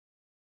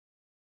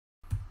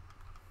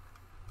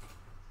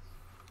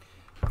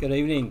Good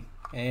evening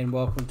and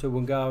welcome to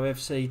Wungara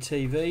FC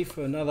TV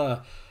for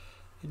another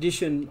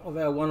edition of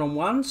our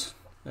one-on-ones.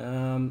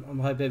 I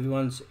hope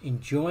everyone's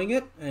enjoying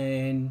it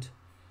and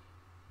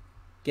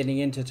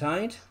getting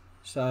entertained.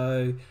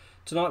 So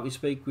tonight we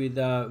speak with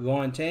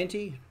Ryan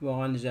Tanti.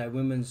 Ryan is our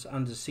women's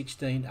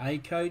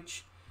under-16A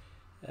coach.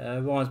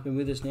 Ryan's been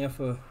with us now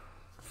for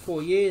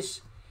 4 years.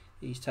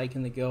 He's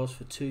taken the girls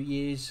for 2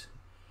 years,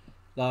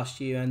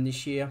 last year and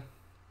this year.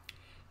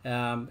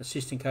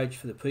 Assistant coach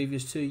for the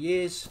previous 2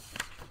 years.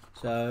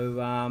 So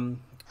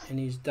and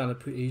he's done a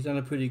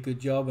pretty good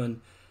job,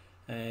 and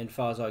as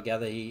far as I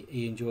gather,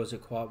 he enjoys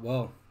it quite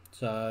well.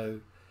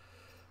 So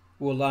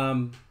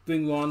we'll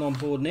bring Ryan on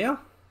board now.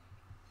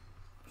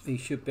 We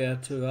should be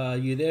able to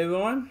you there,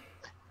 Ryan?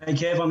 Hey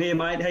Kev, I'm here,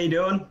 mate. How you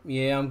doing?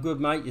 Yeah, I'm good,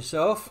 mate.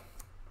 Yourself?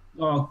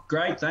 Oh,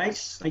 great,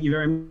 thanks. Thank you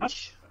very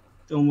much.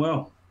 Doing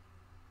well.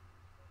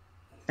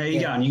 How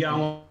you going? You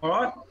going all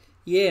right?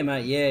 Yeah,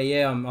 mate.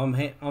 Yeah.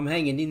 I'm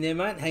hanging in there,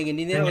 mate. Hanging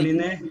in there. Hanging in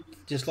there.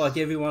 Just like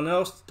everyone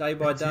else, day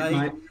by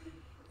day.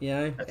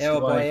 That's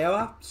hour by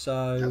hour.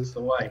 So that's the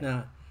way.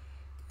 No,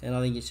 and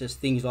I think it's just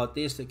things like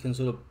this that can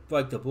sort of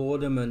break the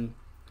boredom and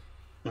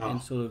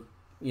sort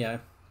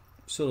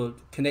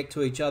of connect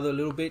to each other a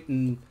little bit,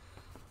 and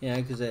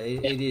because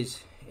it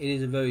is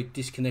a very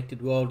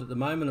disconnected world at the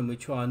moment, and we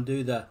try and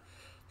do the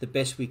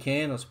best we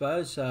can, I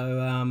suppose.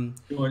 So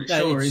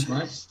sure is,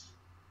 mate.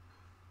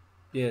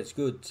 Yeah, it's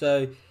good.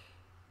 So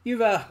you've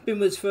been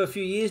with us for a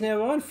few years now,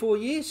 Ryan. 4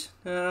 years.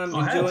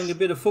 Enjoying a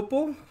bit of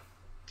football.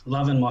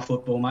 Loving my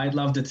football, mate.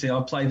 Loved it too.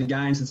 I've played the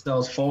game since I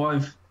was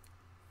 5.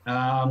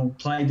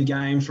 Played the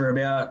game for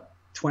about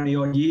 20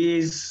 odd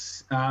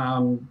years.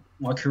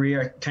 My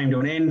career came to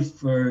an end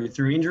through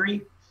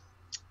injury.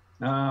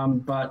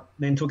 But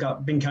then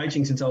been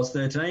coaching since I was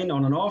 13,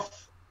 on and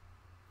off.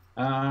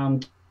 My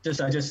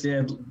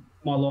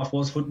life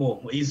was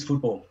football, or is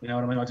football. You know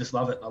what I mean? I just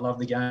love it. I love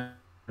the game.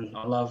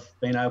 I love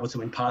being able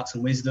to impart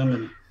some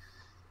wisdom,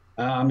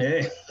 and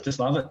just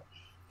love it.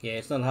 Yeah,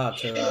 it's not hard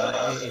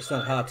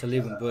to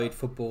live and breathe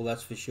football,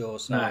 that's for sure.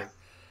 So,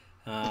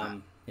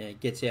 it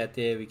gets out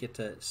there. We get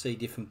to see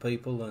different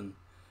people and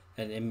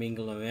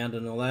mingle around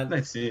and all that.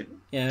 That's it.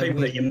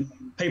 People you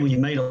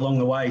meet along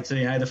the way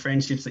too. The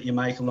friendships that you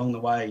make along the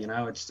way.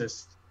 It's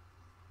just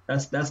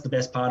that's the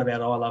best part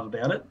about it. I love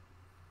about it.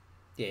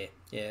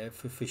 Yeah,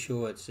 for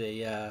sure. It's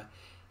a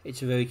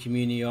very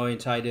community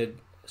orientated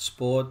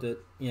sport that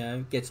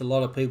gets a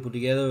lot of people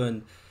together,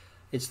 and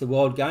it's the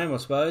wild game, I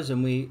suppose,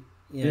 and we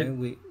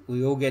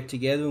all get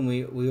together and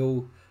we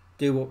all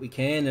do what we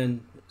can,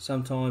 and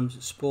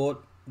sometimes sport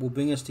will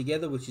bring us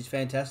together, which is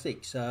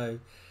fantastic. So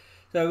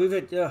we've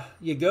had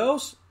your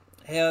girls,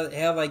 how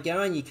are they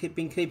going?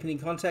 Been keeping in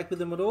contact with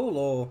them at all,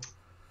 or?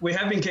 We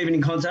have been keeping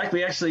in contact.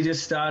 We actually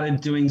just started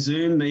doing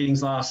Zoom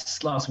meetings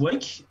last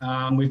week.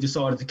 We've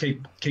decided to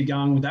keep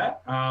going with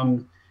that.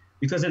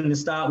 Because in the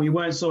start we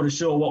weren't sort of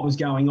sure what was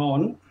going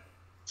on,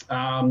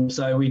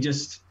 so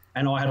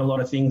and I had a lot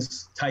of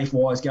things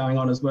TAFE-wise going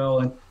on as well,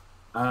 and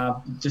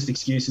just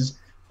excuses.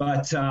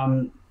 But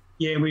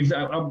we've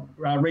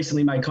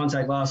recently made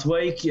contact last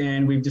week,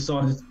 and we've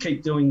decided to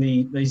keep doing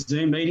these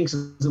Zoom meetings.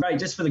 It's great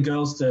just for the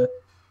girls to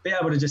be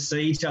able to just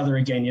see each other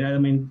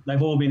again.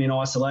 They've all been in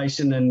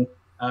isolation and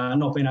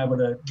not been able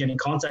to get in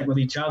contact with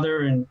each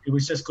other, and it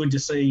was just good to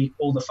see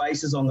all the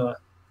faces on the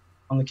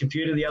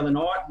computer the other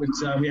night, which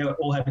we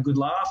all had a good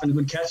laugh and a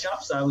good catch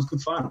up, so it was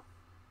good fun.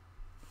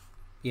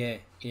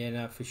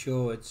 No, for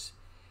sure.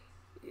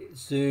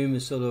 Zoom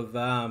is sort of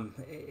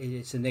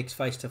it's the next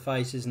face to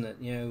face, isn't it?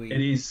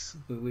 It is.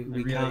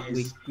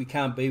 We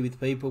can't be with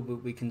people,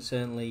 but we can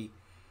certainly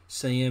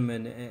see them,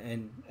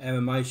 and our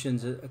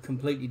emotions are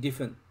completely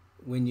different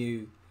when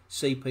you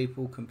see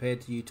people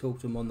compared to you talk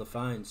to them on the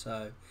phone.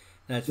 So.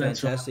 That's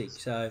fantastic. Right.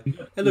 So,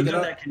 look,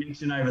 got that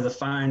connection over the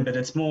phone, but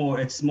it's more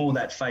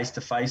that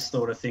face-to-face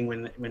sort of thing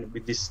when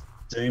with this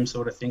Zoom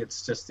sort of thing.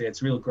 It's just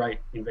it's a real great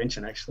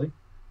invention, actually.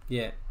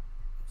 Yeah.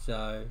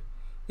 So,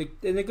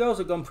 the girls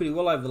have gone pretty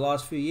well over the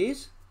last few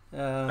years. They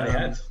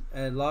have.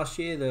 Last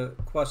year they're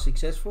quite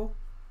successful,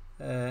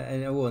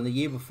 and the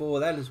year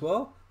before that as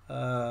well.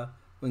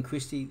 When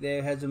Christy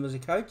there had them as a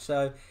coach,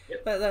 so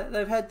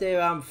they've had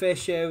their fair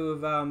share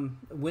of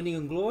winning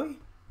and glory.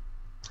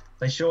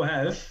 They sure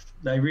have.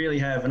 They really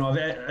have, and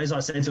as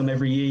I said to them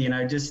every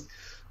year, just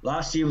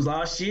last year was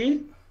last year,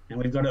 and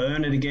we've got to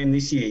earn it again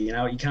this year.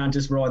 You can't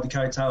just ride the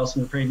coattails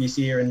from the previous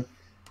year. And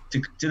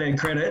to their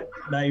credit,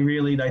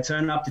 they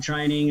turn up to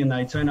training and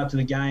they turn up to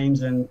the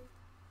games. And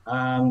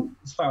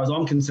as far as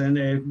I'm concerned,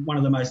 they're one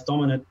of the most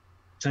dominant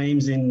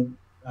teams in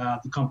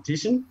the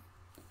competition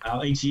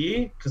each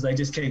year, because they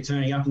just keep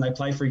turning up and they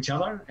play for each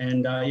other.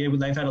 And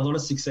they've had a lot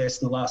of success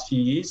in the last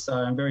few years, so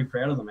I'm very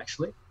proud of them,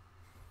 actually.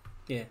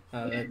 Yeah.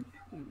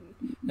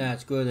 No,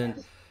 it's good,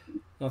 and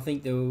I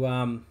think they're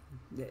on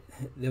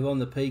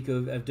the peak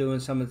of doing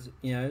some of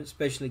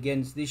special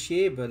against this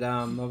year. But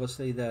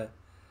obviously the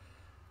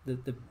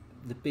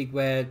big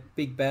bad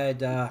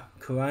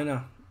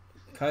Corona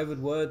COVID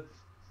word,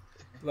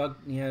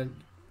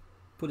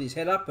 put his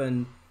head up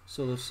and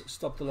sort of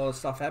stopped a lot of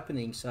stuff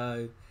happening.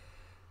 So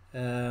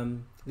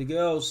The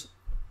girls,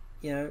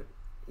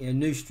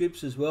 new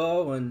strips as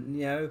well,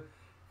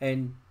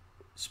 and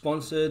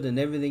sponsored and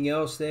everything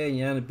else there.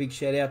 And a big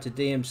shout out to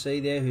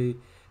DMC there,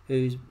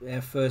 who's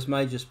our first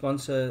major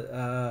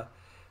sponsor,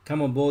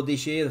 come on board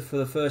this year for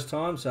the first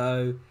time.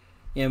 So,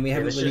 we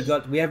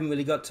haven't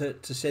really got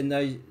to send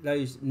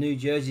those new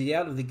jerseys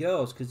out of the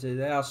girls, because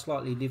they are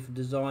slightly different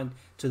design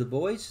to the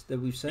boys that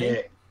we've seen.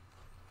 Yeah.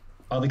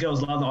 Oh, the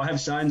girls love them. I have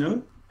shown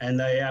them, and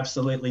they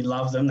absolutely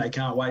love them. They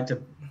can't wait to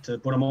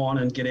put them on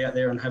and get out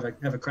there and have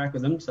a crack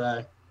with them.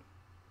 So,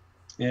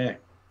 yeah.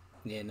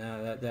 Yeah,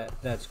 no,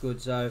 that's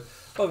good. So,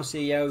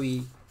 obviously,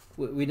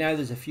 we know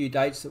there's a few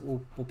dates that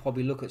we'll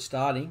probably look at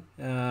starting.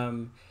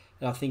 And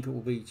I think it will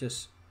be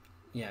just,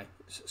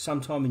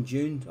 sometime in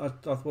June, I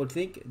would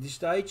think, at this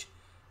stage.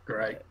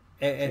 Great.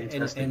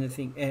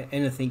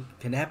 Anything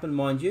can happen,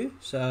 mind you.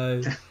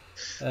 So,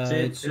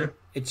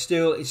 it's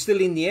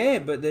still in the air,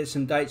 but there's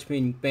some dates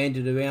being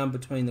bandied around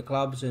between the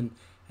clubs and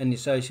the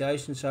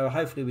association. So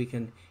hopefully we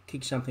can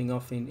kick something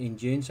off in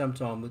June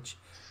sometime, which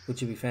would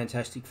be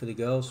fantastic for the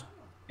girls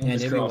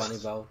and everyone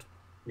involved.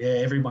 Yeah,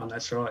 everyone.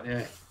 That's right.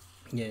 Yeah.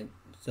 Yeah.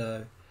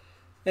 So,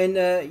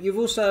 and you've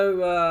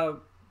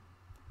also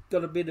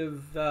got a bit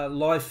of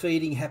live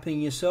feeding happening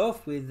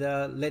yourself with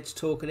Let's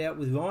Talk It Out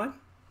with Ryan.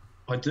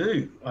 I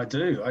do. I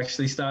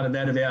actually started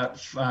that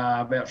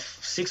about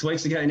 6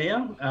 weeks ago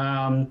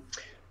now.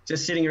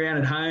 Just sitting around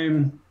at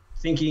home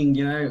thinking,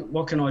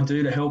 what can I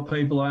do to help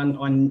people? I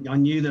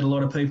knew that a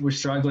lot of people were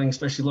struggling,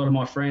 especially a lot of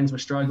my friends were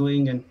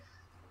struggling, and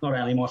not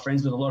only my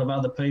friends, but a lot of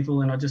other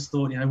people. And I just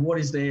thought, what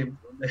is there?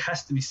 There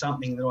has to be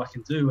something that I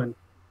can do. And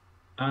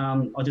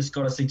I just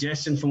got a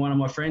suggestion from one of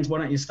my friends. Why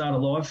don't you start a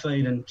live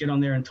feed and get on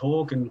there and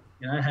talk and,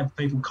 have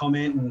people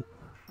comment, and,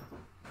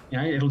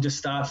 it'll just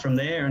start from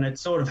there. And it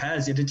sort of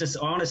has. I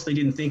honestly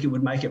didn't think it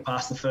would make it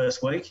past the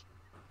first week.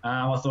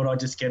 I thought I'd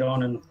just get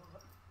on and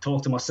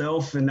talk to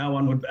myself and no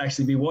one would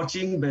actually be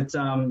watching. But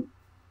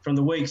from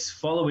the weeks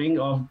following,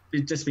 I've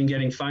just been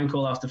getting phone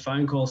call after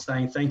phone call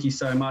saying, thank you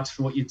so much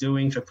for what you're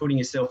doing, for putting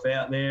yourself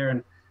out there.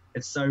 And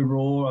it's so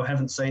raw. I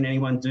haven't seen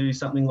anyone do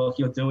something like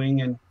you're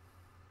doing.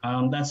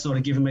 And that's sort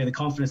of given me the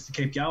confidence to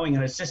keep going.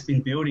 And it's just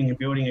been building and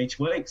building each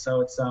week. So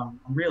it's I'm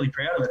really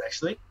proud of it,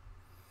 actually.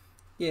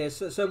 Yeah,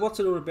 so what's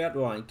it all about,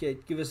 Ryan?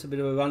 Give us a bit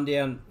of a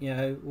rundown.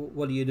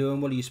 What are you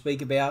doing? What do you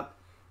speak about?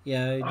 Do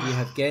you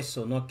have guests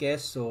or not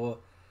guests, or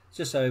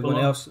just so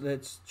everyone else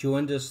that's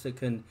joined us that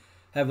can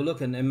have a look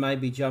and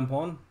maybe jump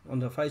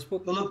onto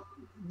Facebook? Well, look,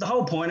 the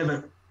whole point of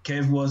it,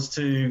 Kev, was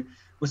to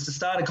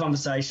start a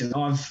conversation.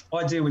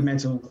 I deal with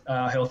mental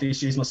health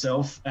issues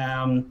myself,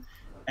 and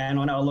I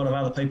know a lot of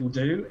other people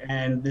do,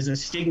 and there's a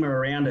stigma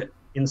around it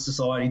in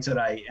society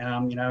today.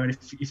 And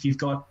if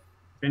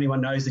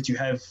anyone knows that you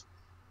have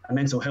a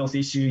mental health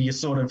issue, you're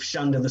sort of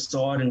shunned to the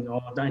side and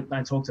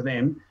don't talk to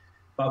them.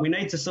 But we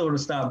need to sort of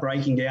start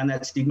breaking down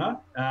that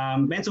stigma.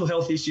 Mental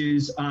health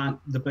issues aren't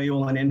the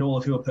be-all and end-all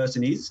of who a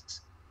person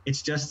is.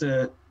 It's just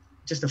a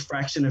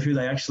fraction of who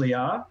they actually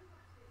are.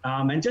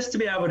 And just to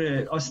be able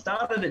to, I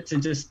started it to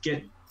just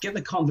get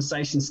the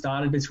conversation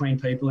started between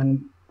people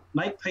and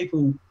make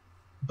people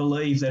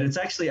believe that it's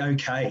actually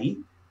okay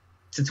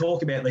to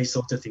talk about these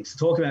sorts of things, to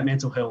talk about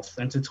mental health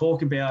and to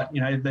talk about,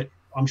 that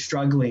I'm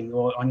struggling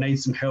or I need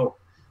some help.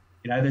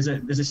 There's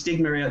a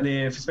stigma out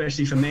there,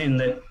 especially for men,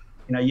 that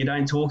you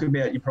don't talk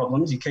about your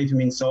problems, you keep them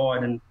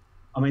inside. And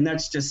I mean,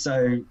 that's just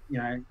so,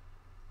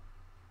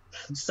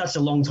 it's such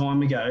a long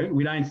time ago.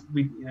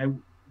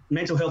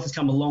 Mental health has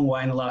come a long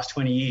way in the last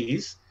 20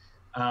 years.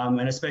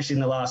 And especially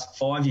in the last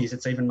 5 years,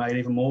 it's even made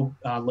even more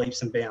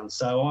leaps and bounds.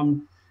 So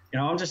I'm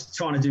just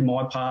trying to do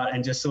my part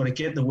and just sort of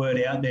get the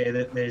word out there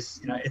that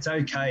there's, it's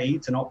okay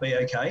to not be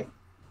okay,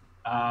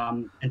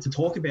 and to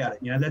talk about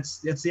it.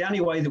 That's the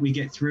only way that we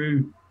get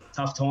through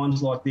tough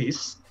times like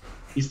this,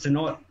 is to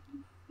not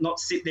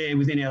sit there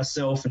within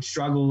ourselves and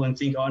struggle and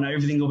think, oh no,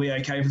 everything will be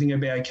okay,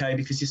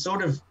 because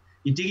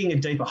you're digging a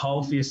deeper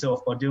hole for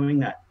yourself by doing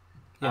that.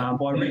 Yeah.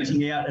 By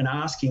reaching out and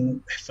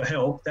asking for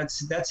help,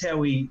 that's how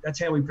we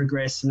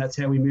progress, and that's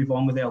how we move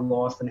on with our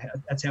life, and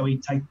that's how we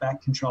take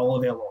back control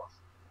of our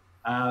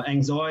life.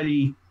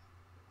 Anxiety,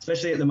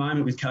 especially at the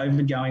moment with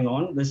COVID going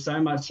on, there's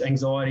so much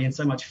anxiety and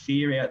so much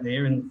fear out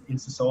there in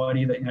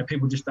society that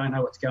people just don't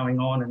know what's going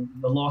on, and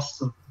the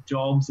loss of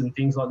jobs and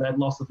things like that,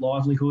 loss of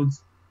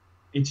livelihoods.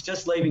 It's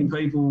just leaving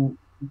people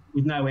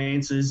with no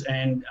answers,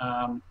 and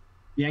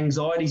the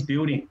anxiety's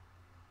building.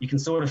 You can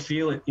sort of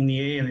feel it in the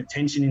air, the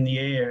tension in the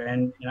air,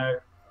 and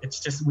it's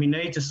just, we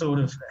need to sort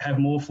of have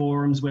more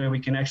forums where we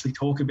can actually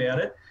talk about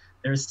it.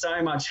 There is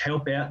so much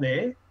help out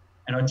there,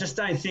 and I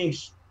don't think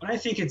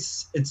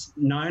it's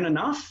known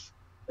enough.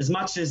 As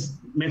much as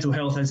mental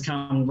health has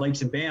come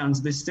leaps and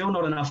bounds, there's still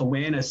not enough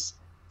awareness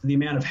for the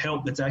amount of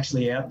help that's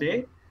actually out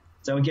there.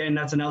 So again,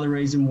 that's another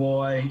reason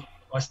why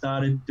I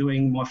started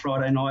doing my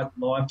Friday night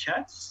live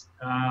chats.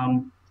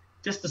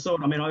 Just to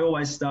sort of, I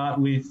always start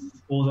with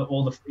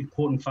all the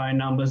important phone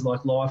numbers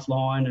like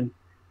Lifeline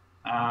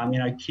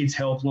and, Kids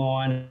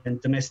Helpline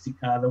and domestic,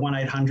 the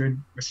 1-800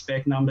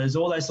 respect numbers,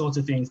 all those sorts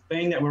of things.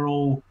 Being that we're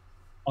all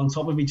on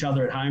top of each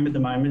other at home at the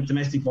moment.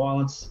 Domestic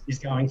violence is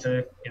is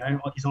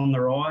on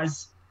the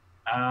rise.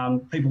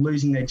 People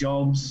losing their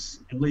jobs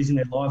and losing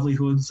their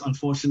livelihoods,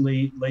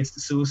 unfortunately, leads to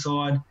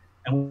suicide.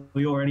 And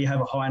we already have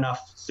a high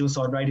enough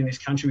suicide rate in this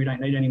country. We don't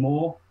need any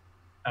more.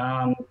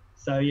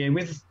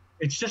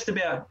 It's just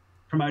about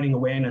promoting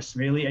awareness,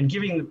 really, and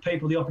giving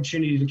people the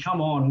opportunity to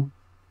come on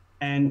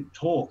and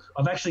talk.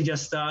 I've actually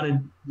just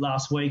started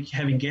last week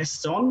having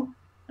guests on,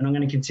 and I'm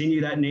going to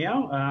continue that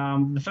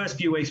now. The first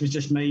few weeks was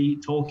just me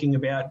talking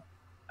about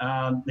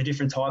the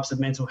different types of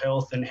mental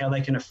health and how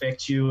they can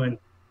affect you. And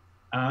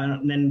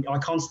then I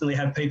constantly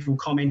have people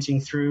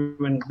commenting through,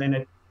 and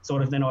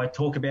then I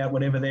talk about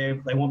whatever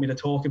they want me to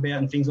talk about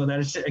and things like that.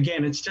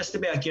 It's just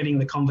about getting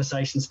the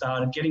conversation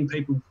started, getting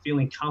people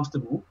feeling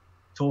comfortable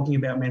talking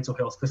about mental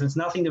health, because it's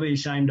nothing to be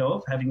ashamed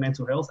of, having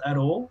mental health at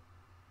all.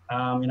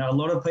 A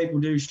lot of people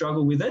do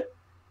struggle with it,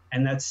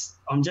 and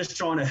I'm just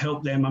trying to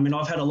help them. I mean,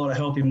 I've had a lot of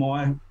help in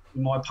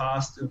my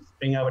past of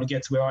being able to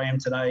get to where I am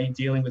today,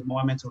 dealing with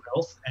my mental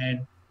health,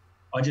 and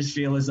I just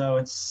feel as though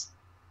it's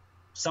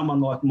someone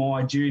like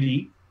my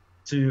duty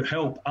to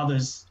help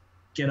others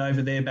get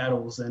over their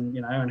battles and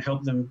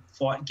help them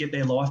get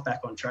their life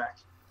back on track.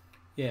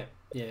 Yeah.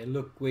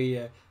 Look,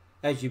 we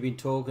as you've been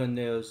talking,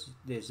 there's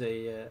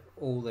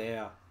all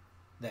the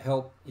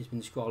help has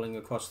been scrolling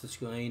across the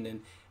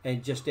screen,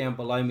 and just down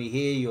below me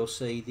here you'll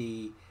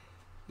see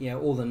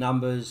all the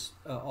numbers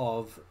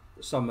of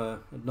some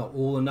not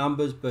all the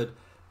numbers, but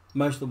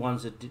most of the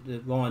ones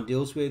that Ryan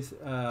deals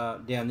with.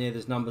 Down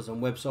there's numbers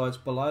on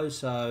websites below,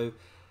 so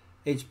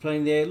it's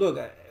plenty there. Look,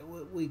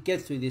 we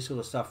get through this sort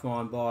of stuff,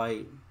 Ryan,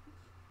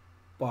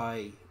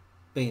 by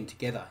being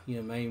together. You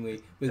know what I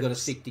mean? We've got to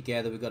stick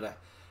together. We've got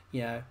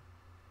to,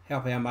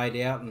 help our mate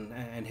out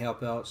and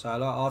help out. So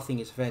I think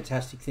it's a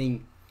fantastic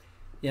thing.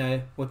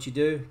 What you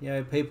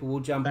do. People will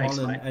jump on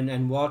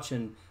and watch,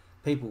 and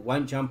people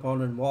won't jump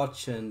on and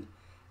watch and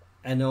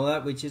all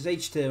that, which is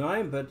each to their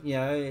own. But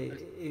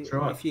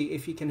if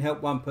you can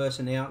help one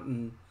person out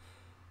and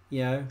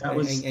get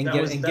them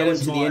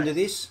to the end of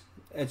this,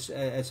 it's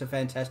a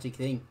fantastic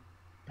thing.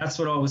 That's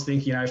what I was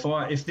thinking.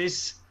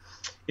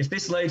 If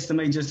this leads to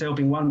me just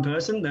helping one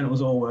person, then it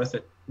was all worth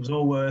it. It was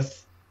all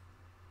worth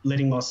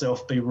letting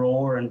myself be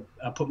raw and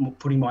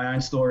putting my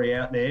own story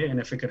out there. And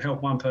if it could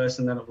help one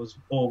person, then it was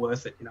all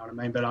worth it. You know what I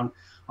mean? But I'm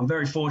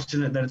very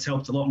fortunate that it's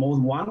helped a lot more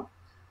than one.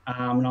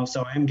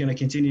 So I am going to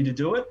continue to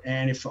do it.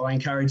 And if I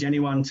encourage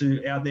anyone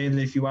out there that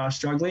if you are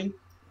struggling,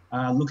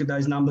 look at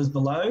those numbers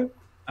below.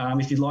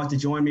 If you'd like to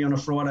join me on a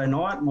Friday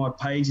night, my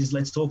page is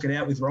Let's Talk It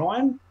Out with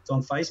Ryan. It's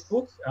on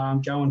Facebook.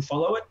 Go and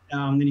follow it.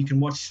 Then you can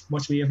watch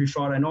me every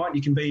Friday night.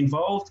 You can be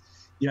involved.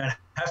 You don't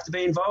have to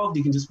be involved.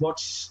 You can just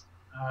watch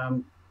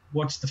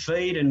the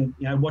feed and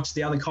watch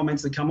the other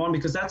comments that come on,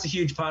 because that's a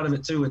huge part of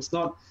it too. It's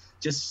not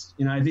just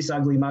this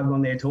ugly mug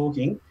on there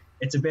talking.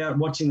 It's about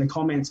watching the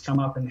comments come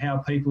up and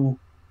how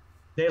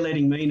they're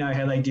letting me know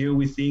how they deal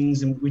with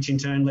things, and which in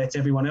turn lets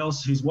everyone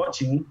else who's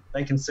watching,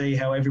 they can see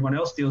how everyone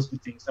else deals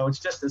with things. So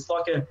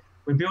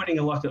we're building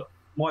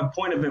my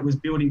point of it was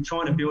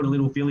trying to build a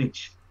little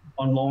village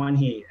online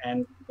here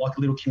and like a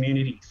little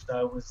community.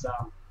 So it was,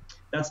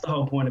 that's the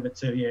whole point of it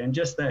too. Yeah. And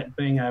just that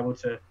being able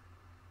to,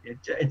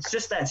 it's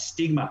just that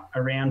stigma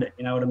around it.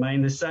 You know what I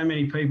mean? There's so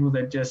many people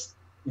that just,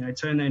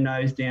 turn their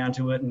nose down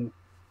to it, and,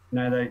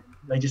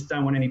 they just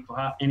don't want any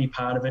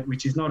part of it,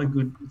 which is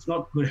it's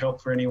not good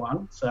help for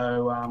anyone.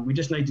 So we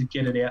just need to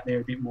get it out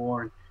there a bit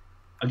more. And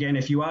again,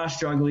 if you are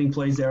struggling,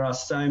 please, there are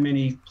so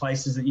many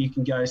places that you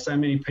can go, so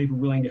many people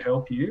willing to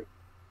help you.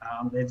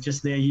 They're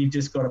just there. You've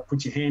just got to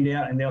put your hand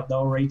out and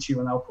they'll reach you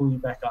and they'll pull you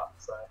back up.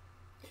 So,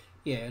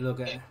 yeah,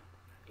 look, I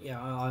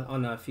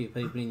know a few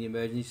people in the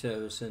emergency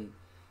service, and,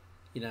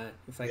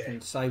 if they can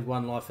save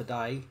one life a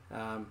day,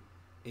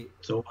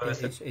 it's all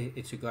worth it.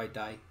 It's a great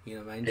day, you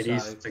know what I mean? It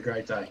is. It's a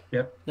great day.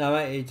 Yep. No,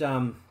 mate,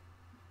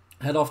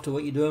 head off to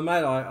what you're doing,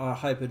 mate. I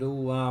hope it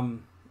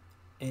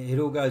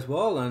all goes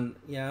well, and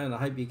and I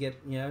hope you get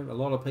a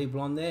lot of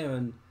people on there,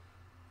 and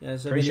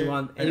so Appreciate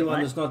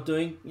anyone that's not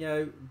doing,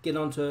 get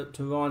onto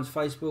Ryan's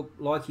Facebook,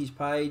 like his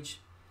page.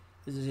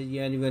 As I said,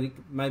 you only got to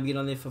maybe get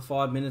on there for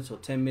 5 minutes or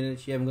 10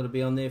 minutes. You haven't got to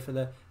be on there for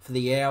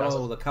the hour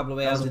or the couple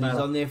of hours that he's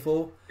on there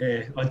for.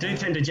 Yeah, I do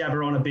tend to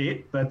jabber on a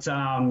bit, but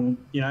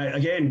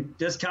again,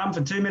 just come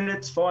for 2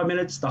 minutes, 5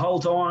 minutes, the whole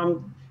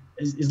time.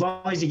 As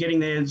long as you're getting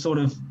there, sort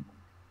of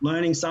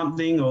learning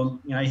something, or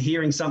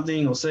hearing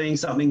something, or seeing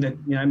something that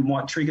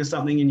might trigger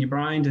something in your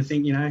brain to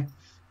think, I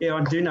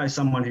do know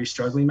someone who's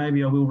struggling.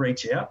 Maybe I will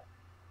reach out.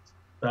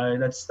 So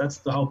that's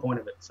the whole point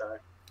of it. So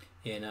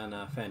yeah,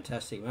 no,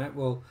 fantastic, mate.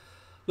 Well,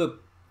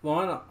 look,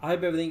 Ryan, I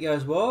hope everything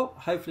goes well.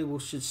 Hopefully we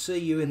should see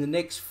you in the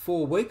next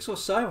 4 weeks or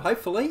so.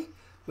 Hopefully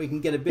we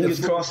can get a bit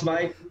of crossed,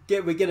 mate.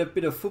 Get a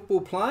bit of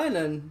football playing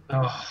and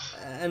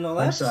all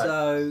that.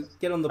 So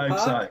get on the park.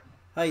 So.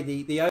 Hey,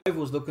 the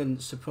oval's looking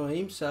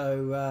supreme.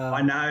 So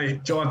I know.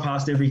 Drive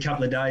past every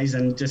couple of days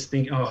and just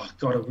think, oh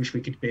God, I wish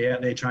we could be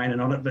out there training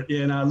on it. But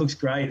it looks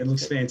great. It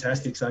looks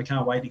fantastic. So I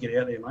can't wait to get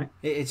out there, mate.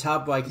 It's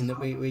heartbreaking that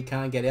we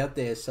can't get out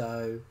there.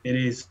 So it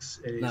is.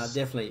 No,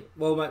 definitely.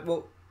 Well, mate.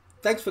 Well,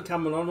 thanks for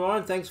coming on,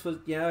 Ryan. Thanks for a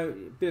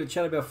bit of a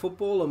chat about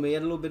football, and we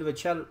had a little bit of a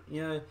chat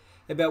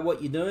about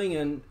what you're doing.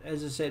 And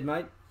as I said,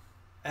 mate,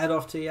 hat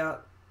off to you,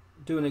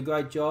 doing a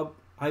great job.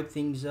 Hope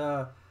things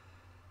you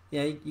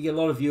get a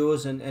lot of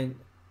viewers and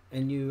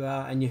you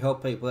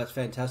help people. That's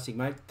fantastic,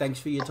 mate. Thanks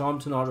for your time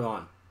tonight,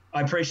 Ryan.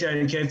 I appreciate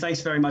it, Kev.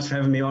 Thanks very much for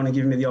having me on and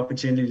giving me the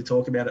opportunity to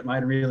talk about it,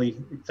 mate. Really,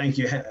 thank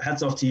you.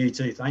 Hats off to you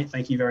too.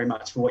 Thank you very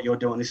much for what you're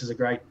doing. This is a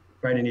great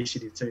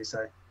initiative too.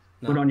 So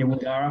good on you,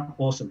 Woongarra.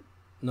 Awesome.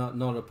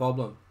 Not a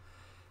problem.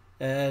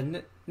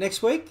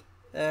 Next week,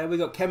 we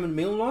got Cameron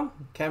Milne on.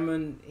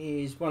 Cameron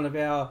is one of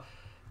our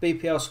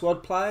BPL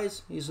squad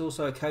players. He's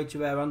also a coach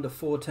of our under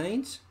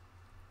 14s,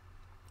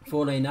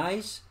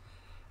 14As.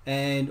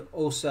 And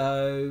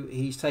also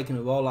he's taken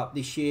a role up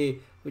this year,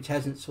 which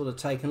hasn't sort of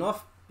taken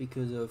off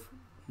because of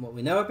what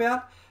we know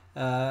about,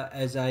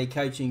 as a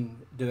coaching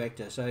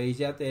director. So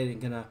he's out there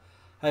and going to,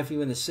 hopefully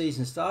when the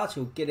season starts,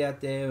 he'll get out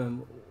there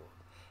and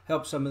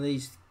help some of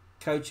these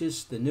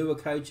coaches, the newer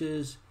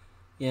coaches,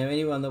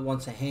 anyone that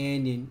wants a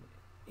hand in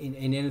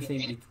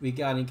anything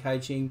regarding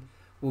coaching,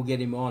 we'll get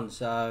him on.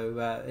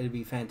 So it'll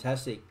be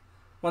fantastic.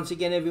 Once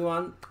again,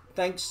 everyone,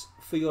 thanks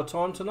for your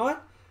time tonight.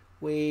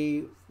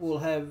 We will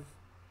have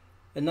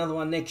another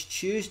one next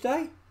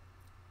Tuesday.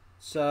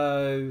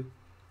 So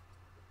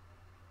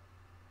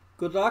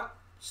good luck,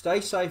 stay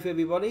safe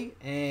everybody,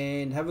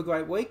 and have a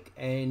great week,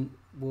 and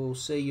we'll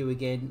see you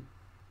again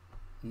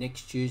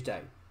next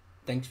Tuesday.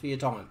 Thanks for your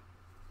time.